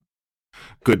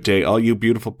Good day, all you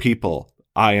beautiful people.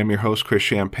 I am your host, Chris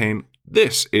Champagne.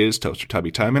 This is Toaster Tubby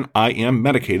Time, and I am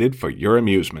medicated for your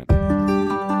amusement. Come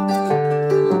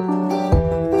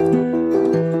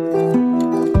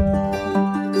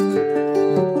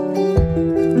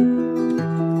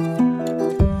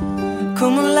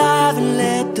alive and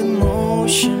let the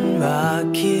motion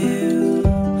rock you.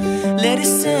 Let it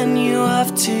send you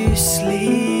off to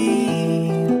sleep.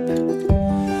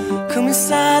 Come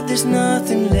inside, there's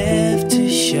nothing left to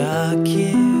shock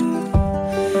you.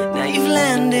 Now you've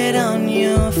landed on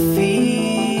your feet.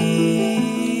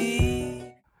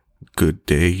 Good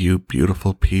day, you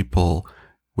beautiful people.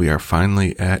 We are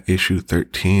finally at issue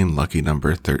 13, lucky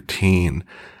number 13.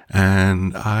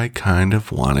 And I kind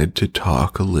of wanted to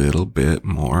talk a little bit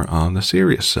more on the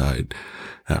serious side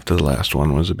after the last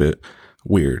one was a bit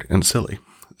weird and silly.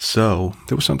 So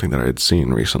there was something that I had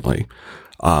seen recently.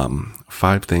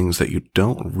 5 things that you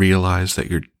don't realize that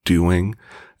you're doing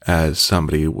as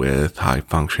somebody with high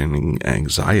functioning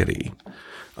anxiety.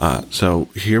 So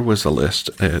here was a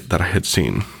list that I had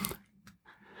seen.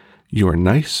 You are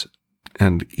nice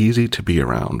and easy to be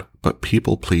around, but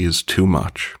people please too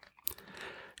much.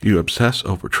 You obsess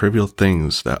over trivial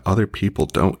things that other people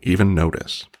don't even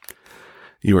notice.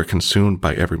 You are consumed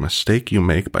by every mistake you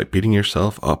make by beating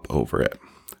yourself up over it.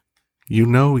 You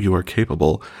know you are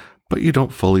capable, but you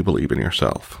don't fully believe in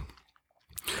yourself.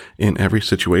 In every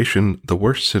situation, the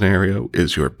worst scenario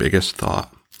is your biggest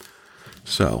thought.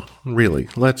 So, really,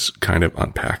 let's kind of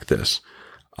unpack this.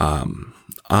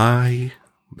 I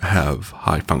have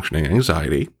high functioning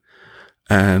anxiety,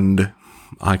 and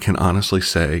I can honestly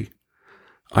say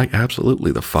I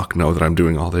absolutely the fuck know that I'm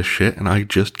doing all this shit, and I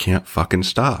just can't fucking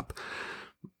stop.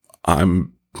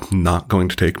 I'm not going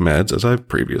to take meds, as I've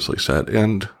previously said,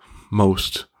 and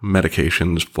most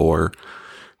medications for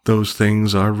those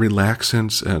things are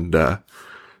relaxants, and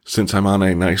since I'm on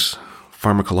a nice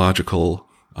pharmacological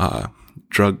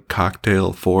drug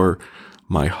cocktail for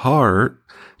my heart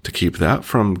to keep that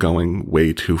from going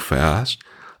way too fast,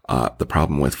 the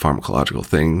problem with pharmacological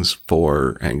things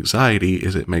for anxiety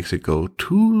is it makes it go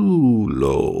too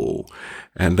low.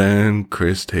 And then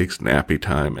Chris takes nappy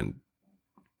time and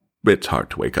it's hard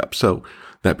to wake up. So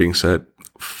that being said,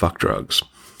 fuck drugs.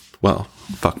 Well,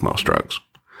 fuck most drugs.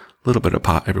 A little bit of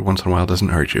pot every once in a while doesn't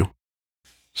hurt you.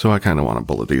 So I kind of want to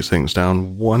bullet these things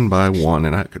down one by one,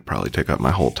 and I could probably take up my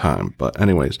whole time. But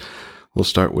anyways, we'll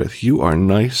start with you are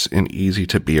nice and easy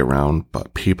to be around,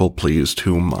 but people please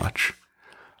too much.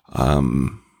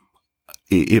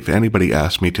 If anybody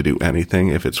asks me to do anything,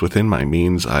 if it's within my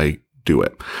means, I do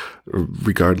it.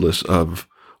 Regardless of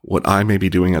what I may be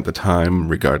doing at the time,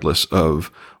 regardless of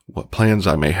what plans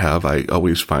I may have, I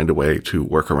always find a way to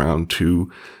work around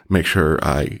to make sure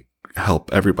I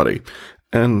help everybody.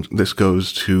 And this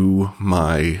goes to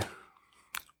my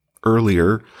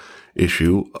earlier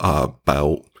issue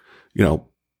about,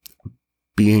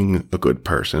 being a good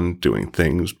person, doing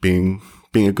things, being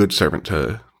a good servant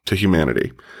to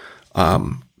humanity.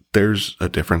 There's a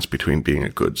difference between being a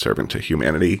good servant to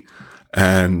humanity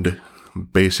and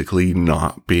basically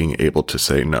not being able to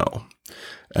say no.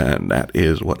 And that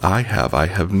is what I have. I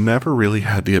have never really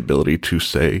had the ability to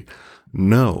say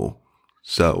no.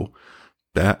 So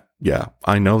that, yeah,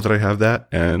 I know that I have that.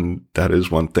 And that is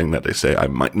one thing that they say I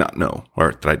might not know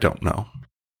or that I don't know.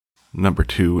 Number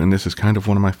 2, and this is kind of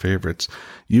one of my favorites,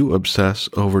 you obsess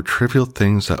over trivial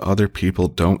things that other people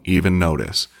don't even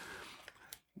notice.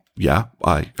 Yeah,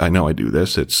 I know I do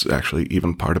this. It's actually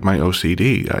even part of my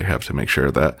OCD. I have to make sure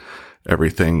that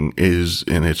everything is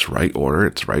in its right order,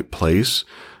 its right place.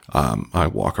 I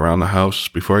walk around the house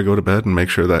before I go to bed and make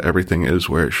sure that everything is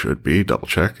where it should be, double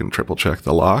check and triple check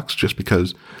the locks, just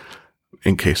because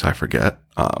in case I forget.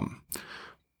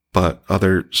 But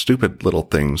other stupid little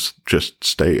things just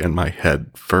stay in my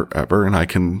head forever, and I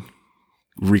can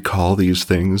recall these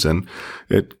things, and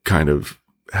it kind of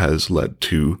has led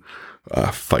to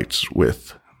fights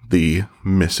with the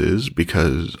missus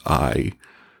because I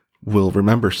will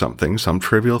remember something, some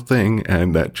trivial thing,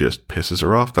 and that just pisses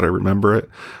her off that I remember it,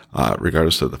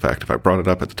 regardless of the fact if I brought it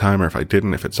up at the time or if I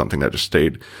didn't, if it's something that just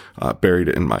stayed buried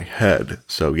in my head.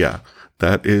 So yeah,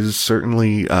 that is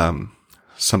certainly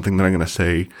something that I'm going to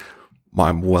say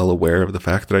I'm well aware of the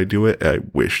fact that I do it. I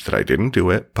wish that I didn't do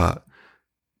it, but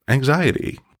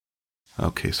anxiety.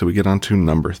 Okay, so we get on to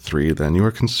number 3 then. You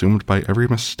are consumed by every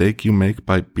mistake you make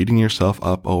by beating yourself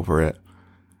up over it.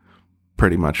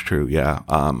 Pretty much true, yeah.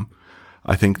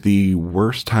 I think the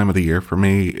worst time of the year for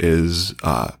me is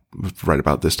right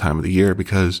about this time of the year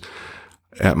because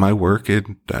at my work,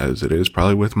 as it is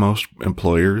probably with most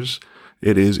employers,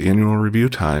 it is annual review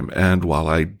time. And while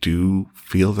I do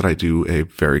feel that I do a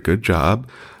very good job,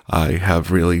 I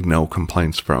have really no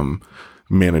complaints from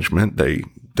management.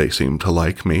 They seem to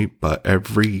like me, but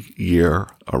every year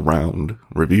around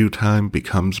review time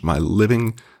becomes my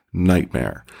living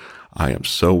nightmare. I am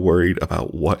so worried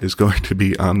about what is going to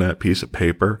be on that piece of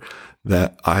paper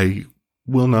that I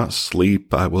will not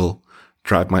sleep. I will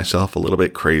drive myself a little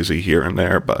bit crazy here and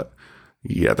there, but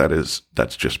yeah,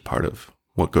 that's just part of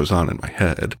what goes on in my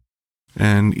head.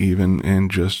 And even in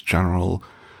just general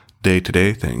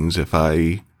day-to-day things, if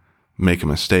I make a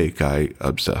mistake, I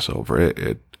obsess over it.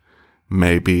 It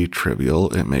may be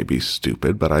trivial, it may be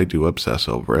stupid, but I do obsess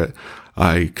over it.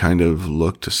 I kind of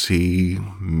look to see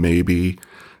maybe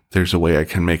there's a way I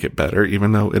can make it better,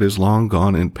 even though it is long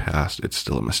gone and past. It's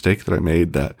still a mistake that I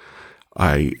made that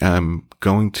I am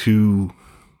going to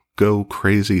go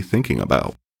crazy thinking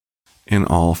about. In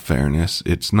all fairness,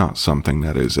 it's not something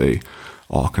that is a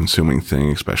all-consuming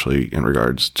thing, especially in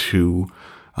regards to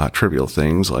trivial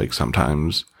things. Like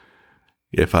sometimes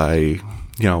if I,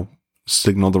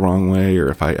 signal the wrong way, or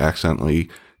if I accidentally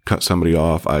cut somebody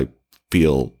off, I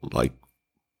feel like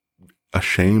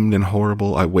ashamed and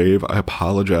horrible. I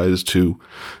apologize to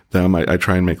them. I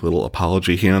try and make little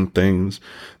apology hand things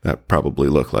that probably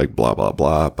look like blah, blah,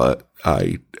 blah, but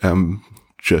I am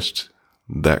just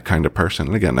that kind of person.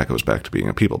 And again, that goes back to being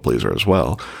a people pleaser as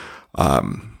well.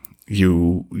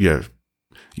 You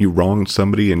wronged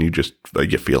somebody and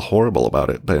you feel horrible about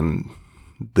it. Then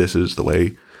this is the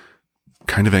way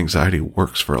kind of anxiety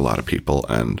works for a lot of people.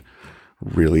 And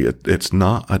really, it's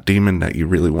not a demon that you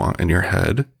really want in your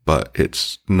head, but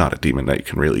it's not a demon that you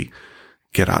can really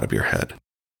get out of your head.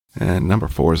 And number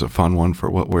 4 is a fun one for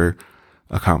what we're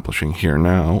accomplishing here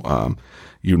now.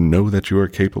 You know that you are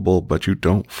capable, but you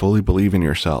don't fully believe in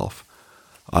yourself.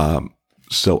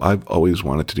 So I've always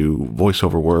wanted to do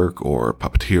voiceover work or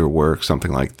puppeteer work,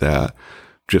 something like that.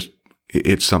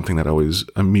 It's something that always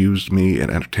amused me and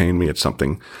entertained me. It's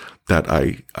something that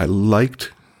I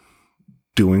liked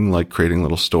doing, like creating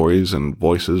little stories and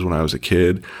voices when I was a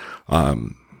kid,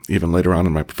 even later on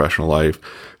in my professional life.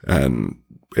 And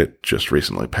it just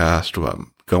recently passed,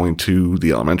 going to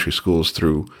the elementary schools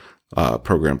through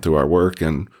program through our work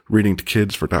and reading to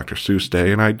kids for Dr. Seuss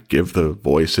Day. And I'd give the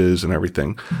voices and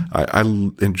everything. I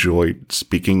enjoyed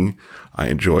speaking. I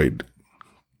enjoyed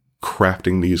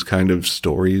crafting these kind of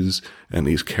stories and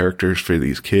these characters for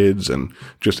these kids and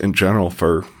just in general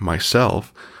for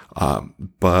myself.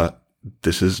 But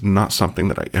this is not something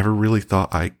that I ever really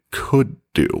thought I could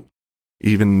do.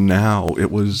 Even now,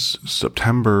 it was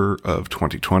September of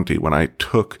 2020 when I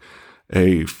took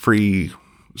a free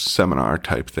seminar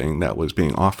type thing that was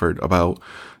being offered about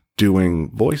doing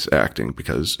voice acting,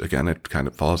 because again, it kind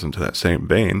of falls into that same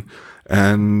vein.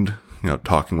 And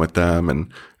talking with them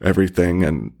and everything.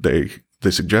 And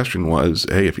the suggestion was,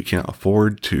 hey, if you can't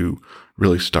afford to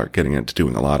really start getting into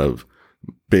doing a lot of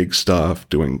big stuff,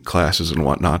 doing classes and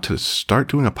whatnot, to start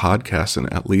doing a podcast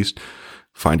and at least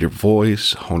find your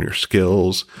voice, hone your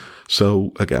skills.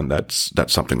 So again, that's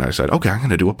something that I said, okay, I'm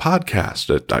going to do a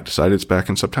podcast. I decided it's back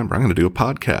in September. I'm going to do a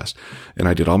podcast. And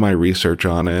I did all my research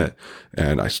on it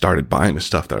and I started buying the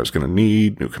stuff that I was going to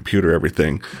need, new computer,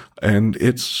 everything. And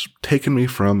it's taken me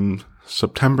from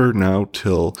September now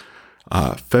till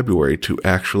February to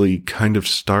actually kind of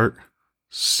start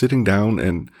sitting down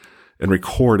and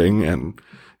recording. And,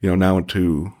 now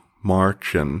into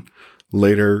March and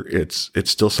later, it's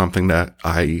still something that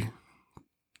I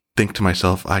think to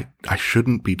myself, I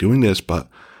shouldn't be doing this, but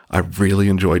I really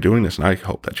enjoy doing this. And I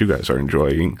hope that you guys are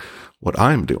enjoying what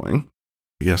I'm doing.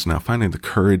 Yes, now finding the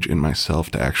courage in myself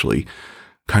to actually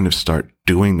kind of start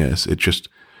doing this,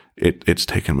 it's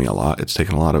taken me a lot. It's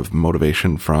taken a lot of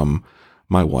motivation from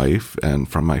my wife and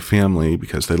from my family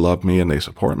because they love me and they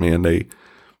support me and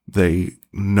they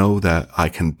know that I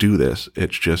can do this.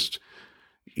 It's just,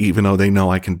 even though they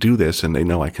know I can do this and they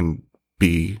know I can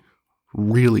be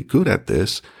really good at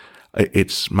this,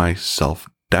 it's my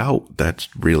self-doubt that's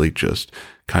really just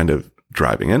kind of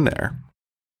driving in there.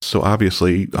 So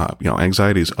obviously,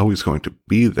 anxiety is always going to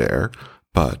be there,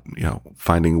 but,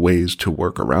 finding ways to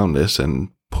work around this and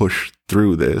push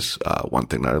through this. One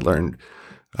thing that I learned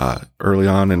early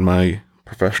on in my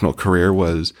professional career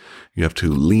was you have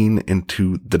to lean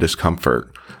into the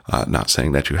discomfort. Not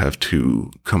saying that you have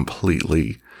to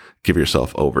completely give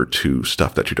yourself over to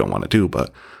stuff that you don't want to do,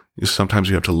 but sometimes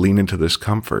you have to lean into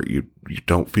discomfort. You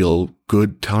don't feel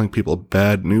good telling people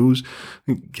bad news.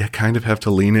 You kind of have to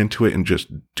lean into it and just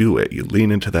do it. You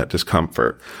lean into that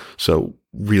discomfort. So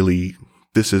really,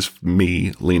 this is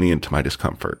me leaning into my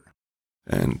discomfort.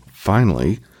 And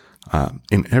finally,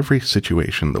 In every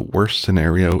situation, the worst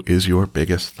scenario is your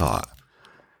biggest thought.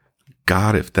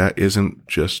 God, if that isn't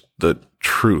just the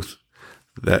truth,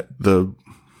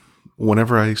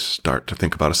 whenever I start to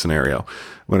think about a scenario,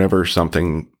 whenever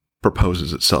something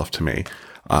proposes itself to me,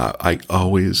 I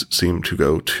always seem to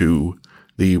go to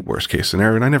the worst case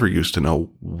scenario, and I never used to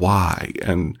know why.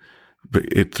 And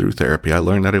through therapy, I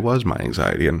learned that it was my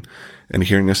anxiety. And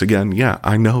hearing this again, yeah,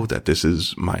 I know that this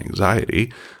is my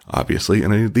anxiety, obviously.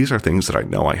 And these are things that I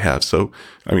know I have. So,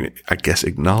 I mean, I guess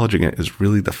acknowledging it is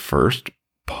really the first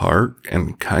part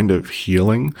and kind of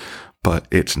healing, but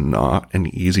it's not an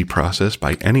easy process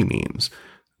by any means.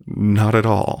 Not at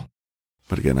all.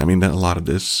 But again, I mean, a lot of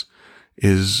this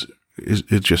is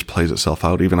it just plays itself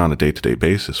out even on a day-to-day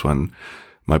basis when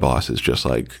my boss is just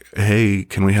like, hey,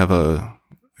 can we have a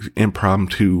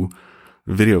impromptu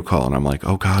video call? And I'm like,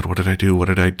 oh God, what did I do? What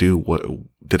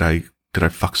did I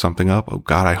fuck something up? Oh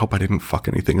God, I hope I didn't fuck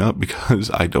anything up, because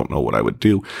I don't know what I would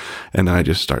do. And then I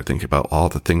just start thinking about all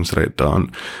the things that I had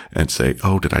done and say,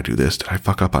 oh, did I do this? Did I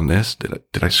fuck up on this?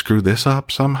 Did I screw this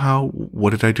up somehow? What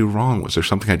did I do wrong? Was there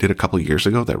something I did a couple of years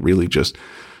ago that really just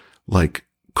like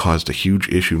caused a huge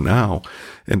issue now?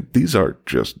 And these are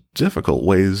just difficult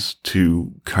ways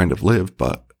to kind of live,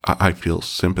 but I feel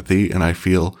sympathy and I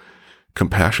feel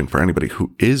compassion for anybody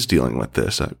who is dealing with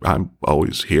this. I'm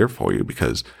always here for you,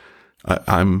 because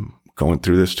I'm going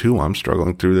through this too. I'm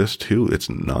struggling through this too. It's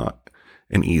not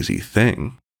an easy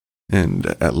thing. And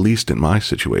at least in my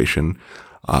situation,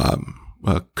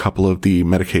 a couple of the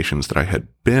medications that I had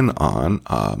been on,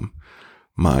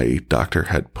 my doctor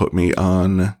had put me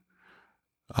on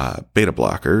beta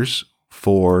blockers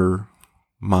for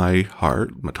my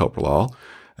heart, metoprolol,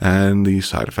 and the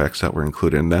side effects that were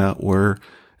included in that were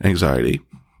anxiety,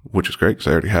 which is great because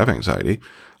I already have anxiety,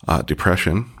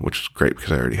 depression, which is great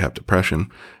because I already have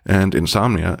depression, and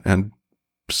insomnia. And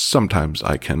sometimes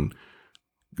I can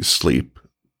sleep.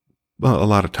 Well, a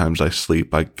lot of times I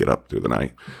sleep. I get up through the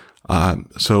night.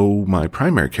 So my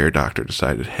primary care doctor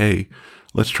decided, hey,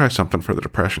 let's try something for the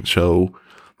depression. So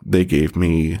they gave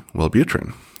me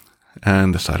Wellbutrin,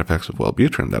 and the side effects of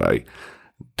Wellbutrin that I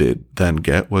did then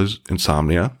get was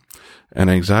insomnia and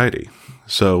anxiety.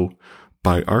 So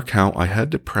by our count, I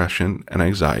had depression and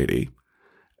anxiety,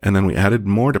 and then we added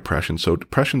more depression. So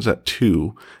depression's at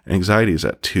 2, anxiety is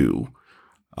at 2,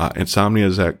 insomnia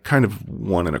is at kind of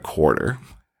 1.25,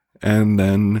 and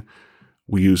then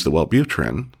we used the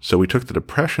Wellbutrin. So we took the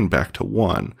depression back to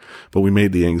 1, but we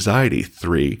made the anxiety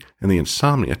 3 and the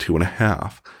insomnia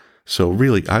 2.5. So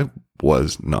really, I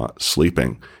was not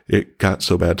sleeping. It got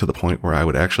so bad to the point where I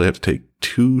would actually have to take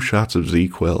 2 shots of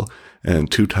ZzzQuil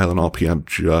and 2 Tylenol PM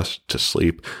just to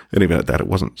sleep. And even at that, it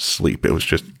wasn't sleep. It was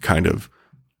just kind of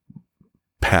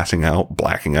passing out,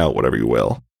 blacking out, whatever you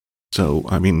will. So,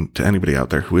 I mean, to anybody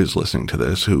out there who is listening to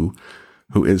this, who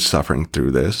is suffering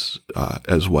through this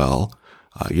as well,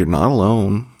 you're not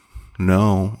alone.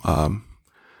 No,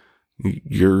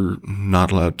 you're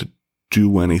not allowed to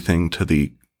do anything to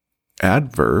the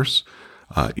adverse.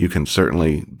 You can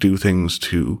certainly do things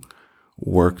to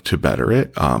work to better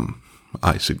it.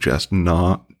 I suggest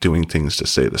not doing things to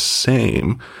stay the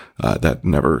same. That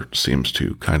never seems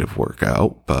to kind of work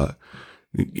out. But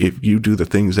if you do the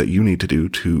things that you need to do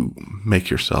to make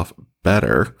yourself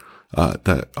better,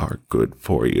 that are good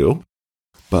for you.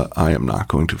 But I am not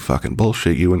going to fucking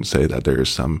bullshit you and say that there is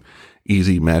some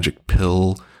easy magic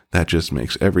pill that just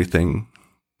makes everything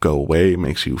go away,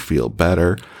 makes you feel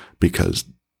better, because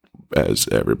as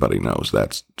everybody knows,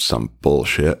 that's some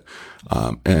bullshit.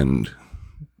 And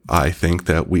I think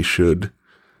that we should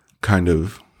kind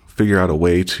of figure out a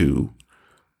way to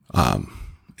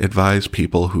advise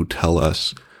people who tell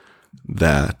us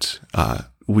that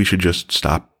we should just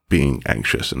stop being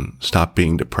anxious and stop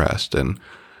being depressed, and,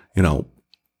 you know,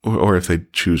 or if they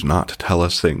choose not to tell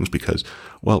us things because,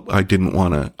 well, I didn't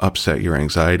want to upset your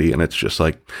anxiety. And it's just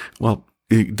like, well,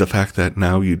 the fact that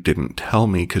now you didn't tell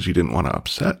me because you didn't want to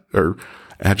upset or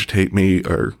agitate me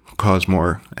or cause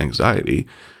more anxiety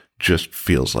just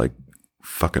feels like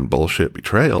fucking bullshit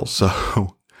betrayal.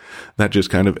 So that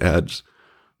just kind of adds,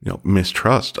 you know,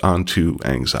 mistrust onto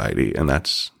anxiety, and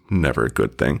that's never a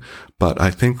good thing. But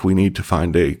I think we need to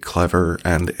find a clever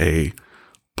and a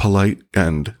polite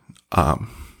and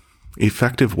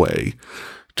effective way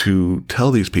to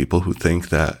tell these people who think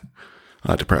that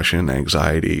depression,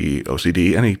 anxiety,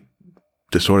 OCD, any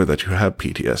disorder that you have,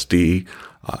 PTSD,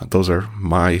 those are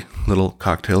my little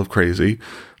cocktail of crazy.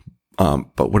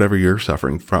 But whatever you're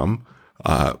suffering from,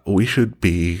 we should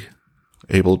be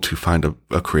able to find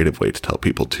a creative way to tell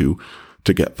people to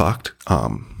get fucked.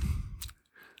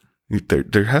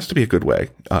 There has to be a good way.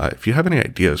 If you have any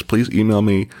ideas, please email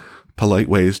me polite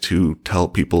ways to tell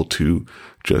people to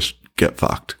just get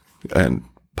fucked and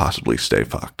possibly stay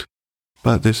fucked.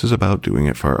 But this is about doing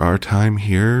it for our time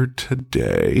here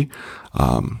today.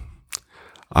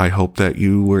 I hope that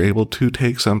you were able to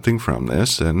take something from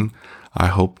this, and I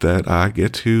hope that I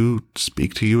get to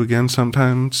speak to you again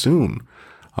sometime soon.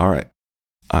 All right.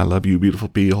 I love you, beautiful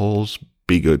beeholes.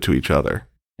 Be good to each other.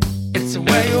 It's the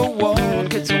way you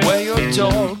walk, it's the way you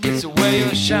talk, it's the way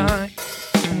you shine.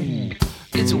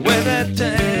 It's the way that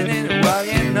turn and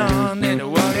walking on in a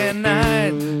walking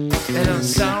night. And I'm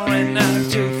sorry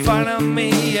not to follow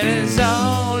me, and it's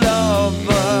all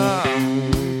over.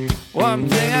 One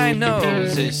thing I know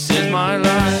is this is my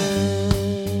life.